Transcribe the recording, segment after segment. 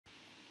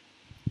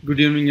Good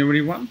evening,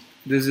 everyone.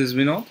 This is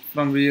Vinod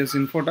from VS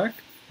Infotech.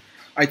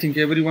 I think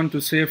everyone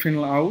to safe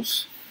in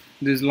house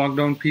this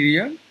lockdown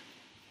period.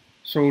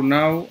 So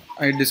now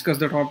I discuss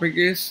the topic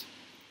is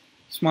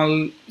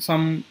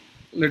some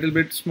little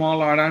bit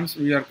small add-ons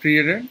we are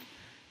created.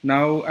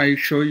 Now I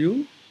show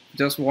you.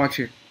 Just watch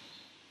it.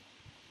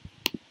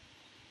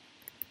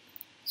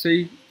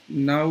 See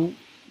now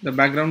the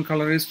background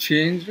color is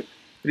changed.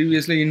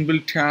 Previously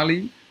inbuilt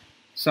tally,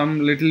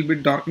 some little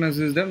bit darkness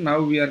is there.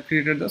 Now we are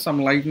created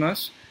some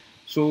lightness.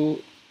 So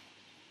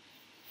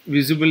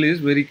visible is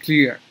very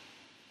clear.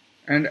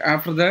 And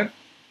after that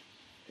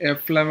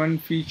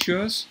F11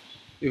 features,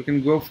 you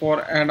can go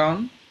for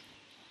add-on,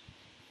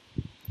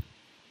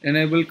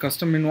 enable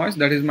custom invoice,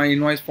 that is my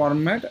invoice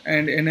format,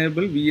 and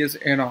enable VS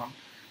add-on.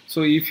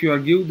 So if you are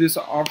give these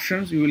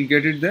options, you will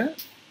get it there.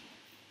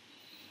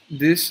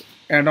 This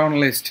add-on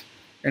list,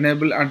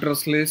 enable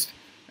address list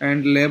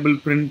and label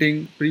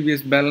printing,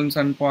 previous balance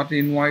and party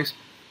invoice,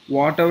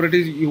 whatever it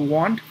is you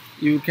want,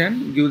 you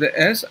can give the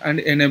S and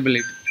enable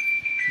it.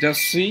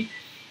 Just see.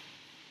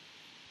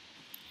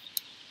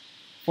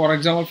 For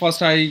example,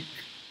 first I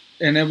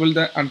enable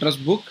the address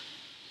book,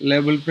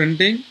 label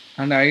printing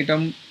and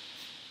item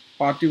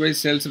party wise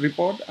sales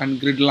report and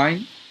grid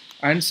line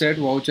and set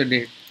voucher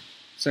date.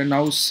 So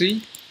now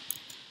see,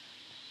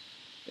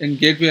 in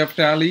gateway of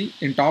tally,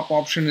 in top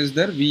option is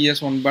there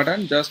VS1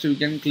 button. Just you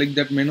can click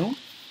that menu,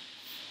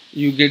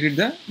 you get it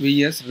the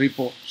VS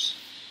reports.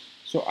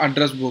 So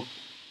address book,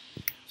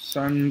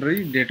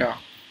 sundry data.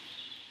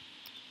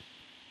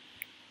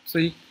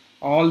 See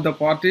all the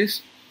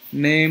parties,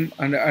 name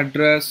and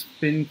address,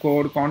 pin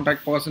code,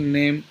 contact person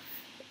name,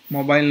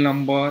 mobile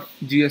number,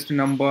 GST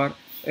number,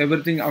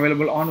 everything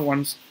available on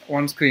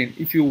one screen.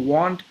 If you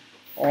want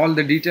all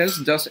the details,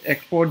 just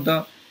export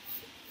the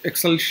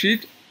Excel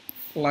sheet,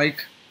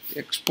 like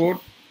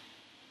export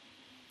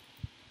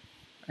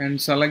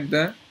and select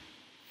the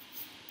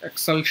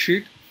Excel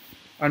sheet,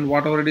 and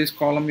whatever it is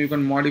column you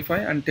can modify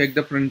and take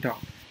the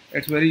printout.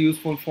 It's very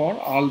useful for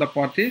all the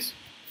parties.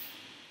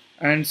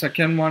 And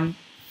second one,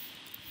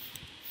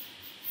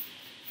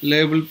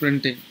 label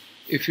printing.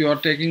 If you are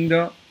taking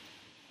the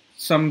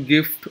some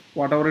gift,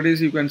 whatever it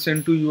is, you can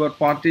send to your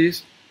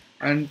parties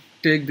and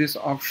take this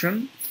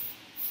option,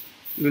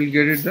 you will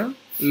get it the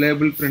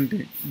label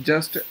printing.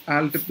 Just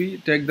Alt P,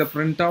 take the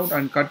printout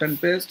and cut and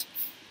paste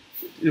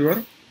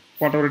your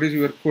whatever it is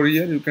your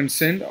courier you can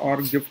send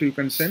or gift you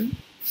can send.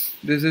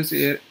 This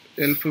is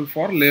helpful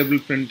for label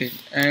printing.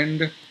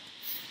 And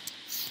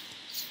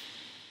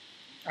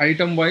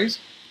item wise,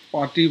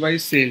 party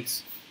wise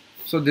sales.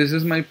 So this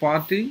is my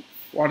party.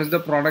 What is the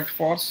product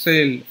for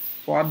sale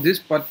for this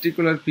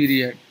particular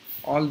period?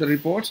 All the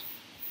reports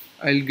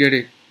I'll get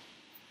it.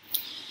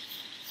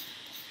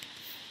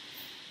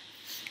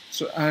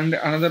 So and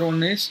another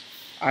one is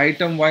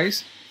item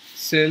wise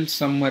sales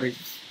summary.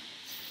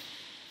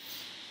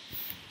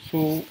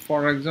 So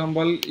for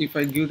example, if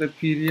I give the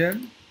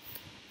period,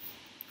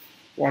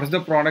 what is the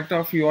product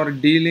of you are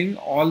dealing,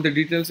 all the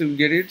details you will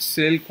get it,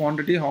 sale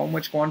quantity, how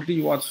much quantity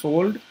you are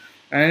sold,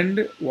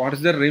 and what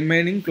is the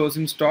remaining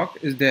closing stock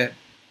is there.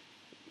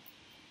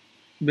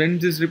 When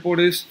this report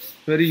is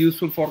very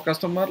useful for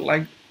customer,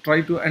 like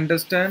try to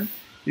understand,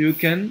 you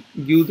can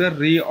give the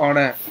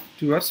reorder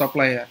to your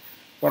supplier.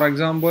 For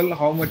example,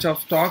 how much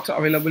of stocks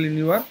available in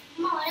your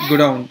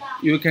godown,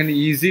 you can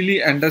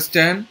easily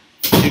understand,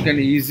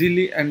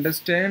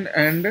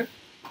 and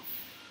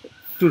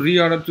to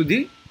reorder to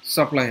the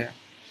supplier.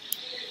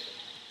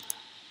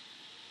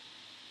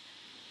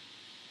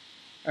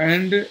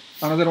 And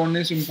another one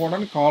is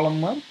important,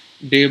 columnar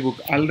day book.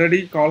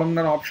 Already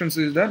columnar options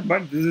is there,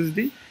 but this is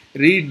the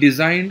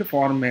redesigned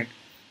format.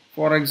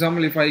 For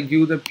example, if I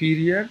give the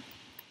period,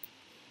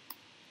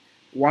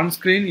 one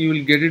screen you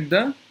will get it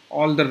the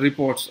all the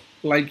reports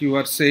like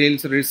your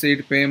sales,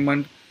 receipt,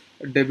 payment,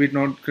 debit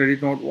note,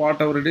 credit note,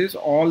 whatever it is,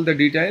 all the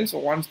details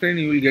one screen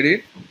you will get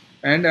it.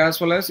 And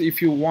as well as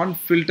if you want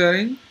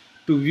filtering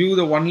to view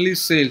the only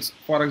sales,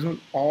 for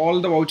example,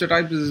 all the voucher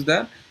types is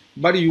there,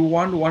 but you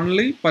want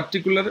only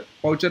particular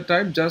voucher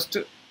type, just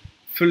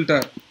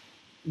filter,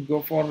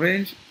 go for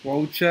range,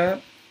 voucher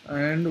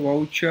and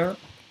voucher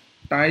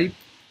type,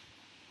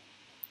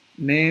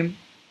 name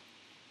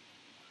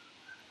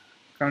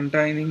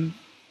containing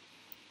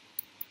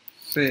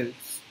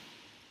sales.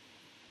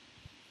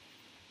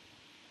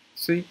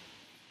 See,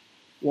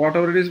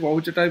 whatever it is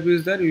voucher type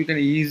is there, you can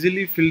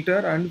easily filter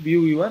and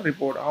view your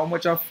report, how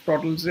much of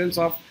total sales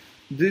of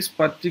this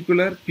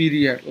particular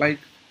period, like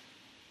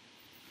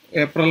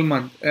April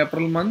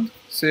month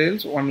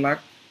sales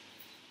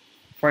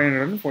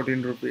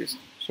 1,514 rupees.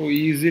 So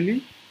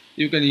easily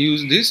you can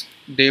use this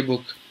day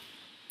book.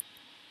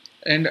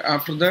 And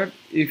after that,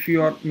 if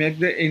you are make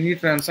the any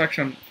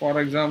transaction,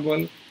 for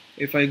example,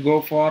 if I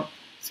go for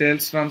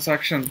sales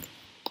transaction,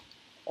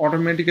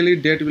 automatically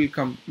date will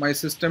come, my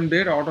system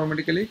date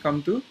automatically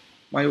come to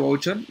my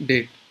voucher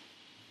date.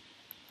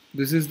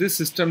 This is the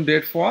system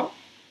date for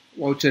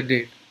voucher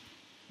date.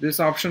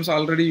 These options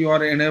already you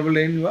are enabled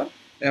in your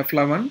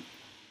F11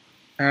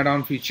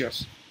 add-on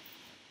features.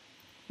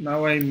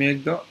 Now I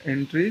make the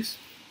entries.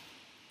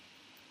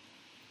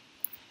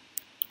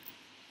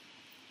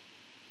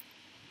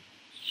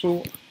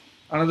 So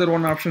another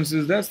one options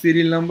is the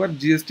serial number,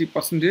 GST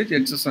percentage,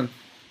 HSN.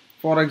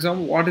 For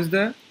example, what is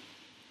the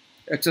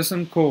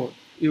HSN code?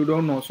 You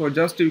don't know. So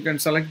just you can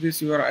select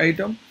this your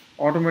item.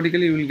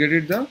 Automatically you will get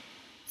it the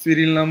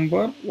serial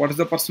number, what is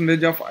the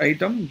percentage of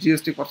item,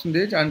 GST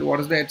percentage, and what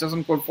is the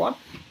HSN code for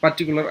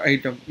particular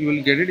item. You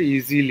will get it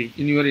easily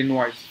in your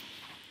invoice.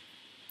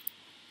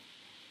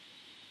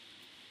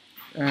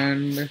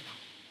 And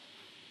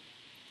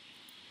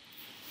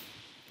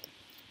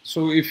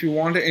so if you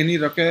want any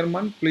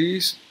requirement,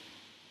 please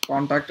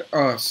contact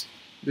us.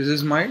 This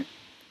is my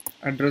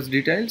address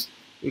details.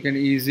 You can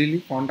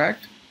easily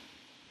contact.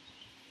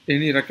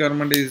 Any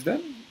requirement is there,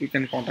 you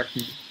can contact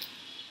me.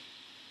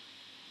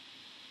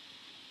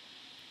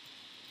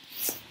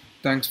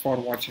 Thanks for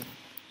watching.